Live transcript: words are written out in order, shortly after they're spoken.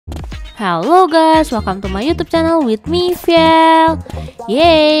Hello guys, welcome to my YouTube channel with me, Vhiel.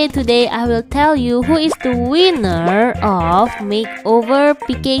 Yay! Today I will tell you who is the winner of Makeover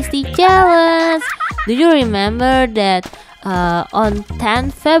PKXD challenge. Do you remember that on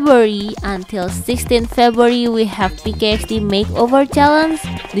 10th February until 16th February we have PKXD Makeover challenge?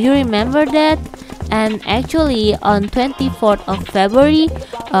 Do you remember that? And actually on 24th of February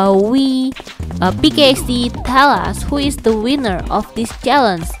PKXD tell us who is the winner of this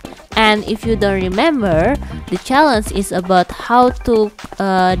challenge. And if you don't remember, the challenge is about how to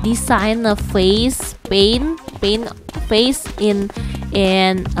design a face, paint face in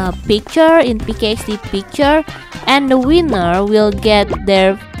a picture, in PKXD picture, and the winner will get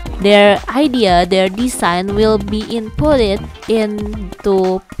their idea, their design will be inputted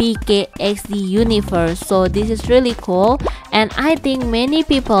into PKXD universe. So this is really cool, and I think many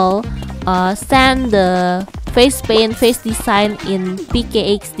people send the face paint, face design in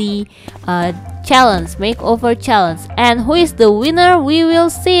PKXD challenge, makeover challenge. And who is the winner? We will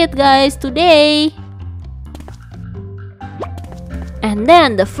see it, guys, today. And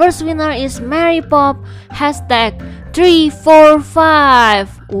then the first winner is Mary Pop hashtag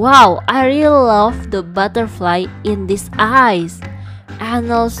 345. Wow, I really love the butterfly in these eyes,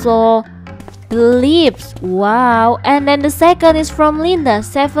 and also the lips. Wow. And then the second is from Linda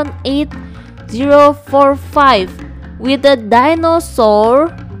 78045 with a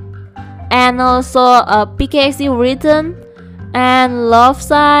dinosaur and also a PKXD written and love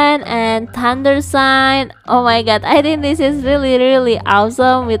sign and thunder sign. Oh my god, I think this is really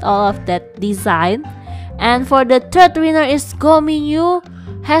awesome with all of that design. And for the third winner is Gominyu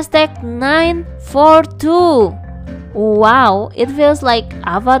hashtag 942. Wow, it feels like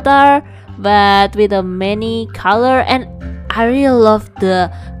Avatar but with a many color, and I really love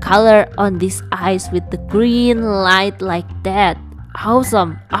the color on these eyes with the green light like that.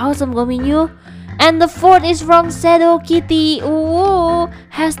 Awesome Gominyu. And the fourth is from Shadow Kitty. Ooh,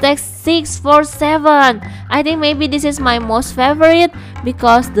 hashtag 647. I think maybe this is my most favorite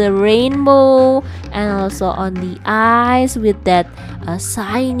because the rainbow and also on the eyes with that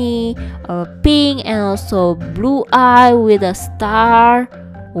shiny pink and also blue eye with a star.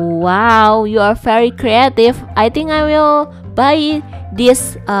 Wow, you are very creative. I think I will buy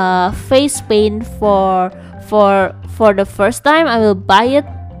this face paint for the first time. I will buy it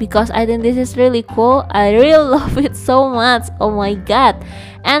because I think this is really cool. I really love it so much. Oh my god.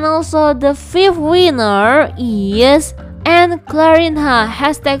 And also the fifth winner is and Clarinha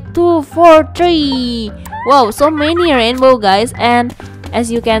hashtag 243. Wow, so many rainbow, guys. And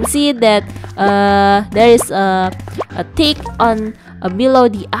as you can see that there is a tick on below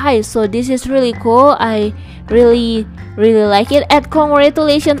the eye, so this is really cool. I really like it, and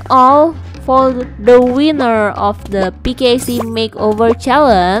congratulations all for the winner of the PKXD Makeover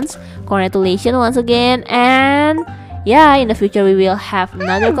challenge. Congratulations once again, and yeah, in the future we will have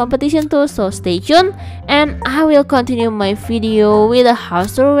another competition too, so stay tuned. And I will continue my video with a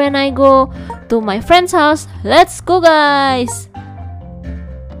house tour when I go to my friend's house. Let's go, guys.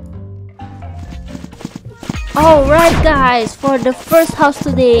 Alright guys, for the first house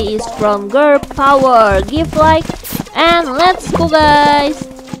today is from Girl Power. Give like and let's go, guys.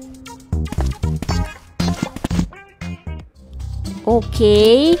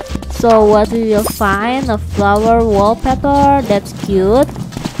 Okay, so what we will find, a flower wallpaper. That's cute.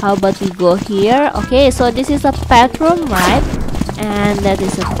 How about we go here? Okay, so this is a bathroom, right? And that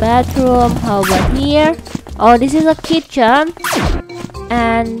is a bathroom. How about here? Oh, this is a kitchen.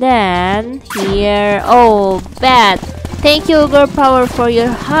 And then here, oh, bed. Thank you, Girl Power, for your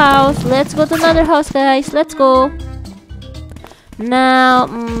house. Let's go to another house, guys. Let's go. Now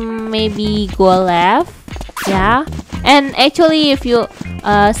maybe go left. Yeah. And actually, if you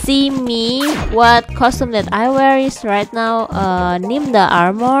see me, what costume that I wear is right now Nimda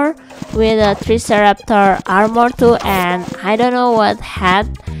armor with a Triceratops armor too, and I don't know what hat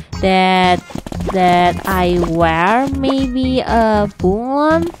that I wear. Maybe a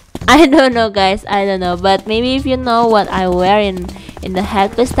bunglon. I don't know, guys. I don't know, but maybe if you know what I wear in the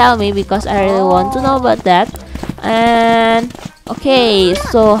hat style, maybe, because I really want to know about that. And okay,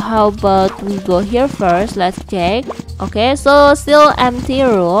 so how about we go here first? Let's check. Okay, so still empty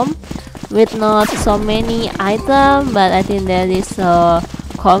room with not so many items, but I think that is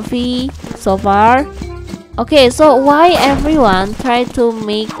comfy so far. Okay, so why everyone try to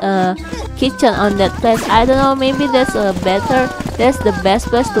make a kitchen on that place? I don't know, maybe that's the best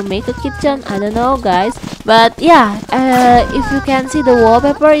place to make a kitchen. I don't know, guys. But yeah, if you can see, the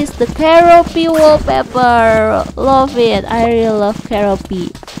wallpaper is the Keroppi wallpaper. Love it. I really love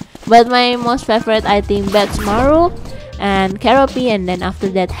Keroppi. But my most favorite, I think, Betsmaru. and Caropi, and then after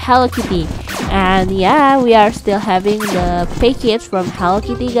that Hello Kitty. And yeah, we are still having the package from Hello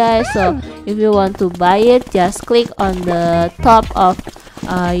Kitty, guys. So if you want to buy it, just click on the top of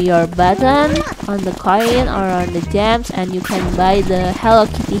your button on the coin or on the gems, and you can buy the Hello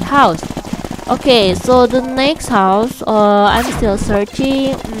Kitty house. Okay, so the next house, I'm still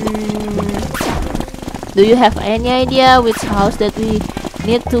searching. Do you have any idea which house that we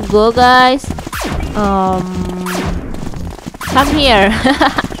need to go, guys? Come here.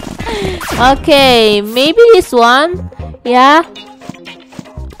 Okay, maybe this one. Yeah,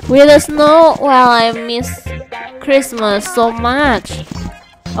 with the snow. Well, I miss Christmas so much.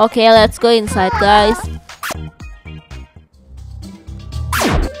 Okay, let's go inside, guys.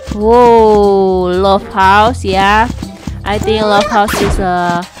 Whoa, love house. Yeah, I think love house is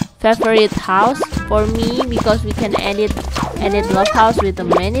a favorite house for me because we can edit love house with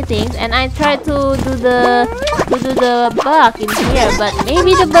many things. And I tried to do the bug in here, but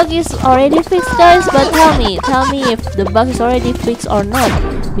maybe the bug is already fixed, guys. But tell me if the bug is already fixed or not,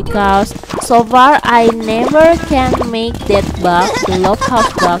 because so far I never can make that bug, the love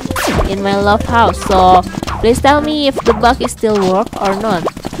house bug, in my love house. So please tell me if the bug is still work or not.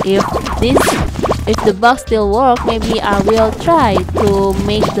 If the bug still work, maybe I will try to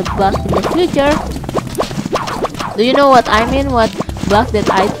make the bug in the future. Do you know what I mean? What bug that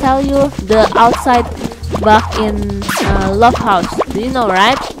I tell you? The outside bug in love house. Do you know,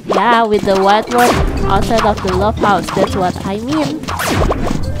 right? Yeah, with the white word outside of the love house. That's what I mean.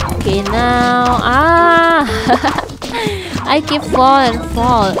 Okay, now I keep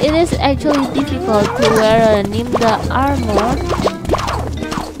fall. It is actually difficult to wear a Nimda armor.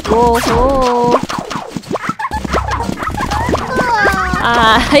 Whoa.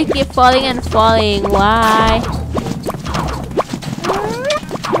 I keep falling and falling. Why?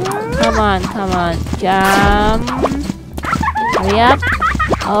 Come on. Jump. Hurry up.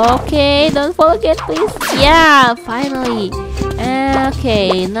 Okay, don't fall again, please. Yeah, finally.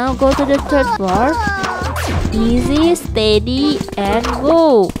 Okay, now go to the third floor. Easy, steady, and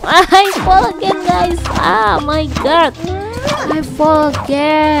go. I fall again, guys. My god. I fall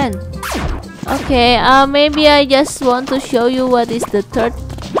again. Okay, maybe I just want to show you what is the third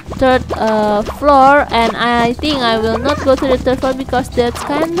floor, and I think I will not go to the third floor because that's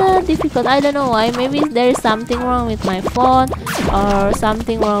kinda difficult. I don't know why. Maybe there is something wrong with my phone or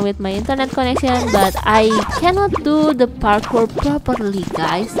something wrong with my internet connection, but I cannot do the parkour properly,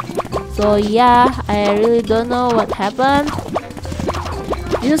 guys. So yeah, I really don't know what happened.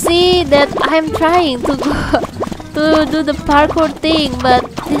 You see that I'm trying to go to do the parkour thing, but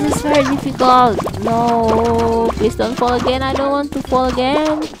this is very difficult. No, please don't fall again. I don't want to fall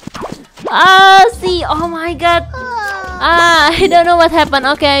again. See, oh my god. I don't know what happened.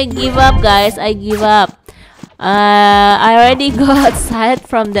 Okay, I give up, guys. I give up. I already got outside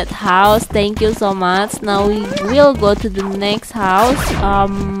from that house. Thank you so much. Now we will go to the next house.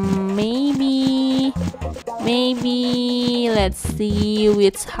 Maybe let's see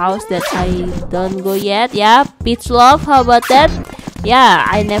which house that I don't go yet. Yeah, Peach Love. How about that? Yeah,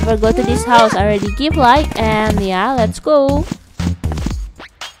 I never go to this house. I already give like, and yeah, let's go.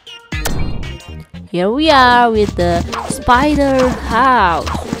 Here we are with the spider house.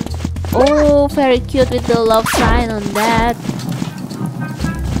 Oh, very cute with the love sign on that.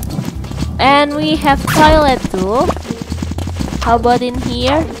 And we have toilet too. How about in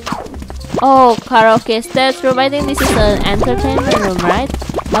here? Oh, karaoke stage room. I think this is an entertainment room, right?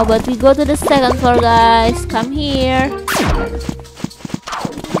 How about we go to the second floor, guys? Come here.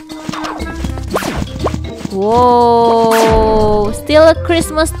 Whoa, still a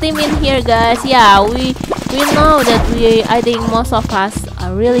Christmas theme in here, guys. Yeah, we know that I think most of us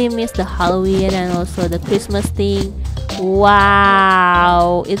really miss the Halloween and also the Christmas thing.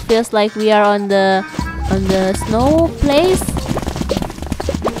 Wow, it feels like we are on the snow place.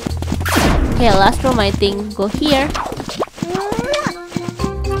 Okay, last room, I think. Go here.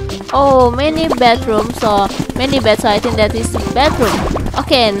 Oh, many bedrooms. So many beds. So I think that is the bedroom.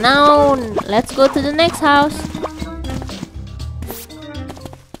 Okay, now let's go to the next house.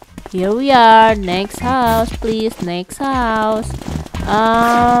 Here we are. Next house, please. Next house.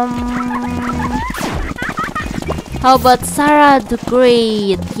 How about Sarah the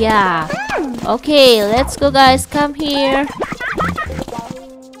Great? Yeah. Okay, let's go, guys. Come here.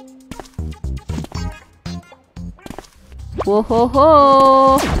 Whoa ho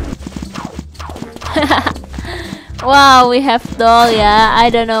ho. Wow, we have doll. Yeah,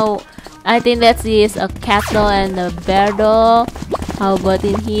 I don't know. I think that is a cat doll and a bear doll. How about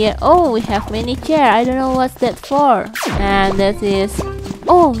in here? Oh, we have many chairs. I don't know what's that for. And that is,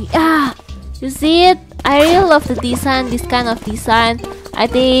 oh yeah, you see it? I really love the design, this kind of design. I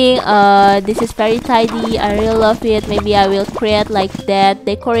think this is very tidy. I really love it. Maybe I will create like that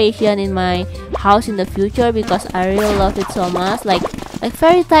decoration in my house in the future because I really love it so much. Like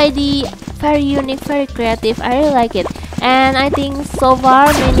very tidy, very unique, very creative. I really like it. And I think so far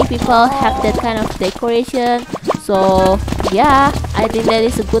many people have that kind of decoration. So yeah, I think that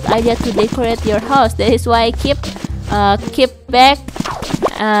is a good idea to decorate your house. That is why I keep back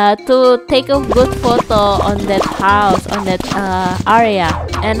to take a good photo on that house, on that area.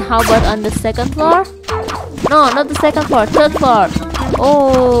 And how about on the second floor? No, not the second floor, third floor.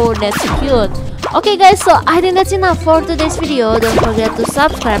 Oh, that's cute. Okay guys, so I think that's enough for today's video. Don't forget to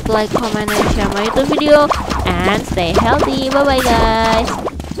subscribe, like, comment, and share my YouTube video. And stay healthy. Bye bye guys.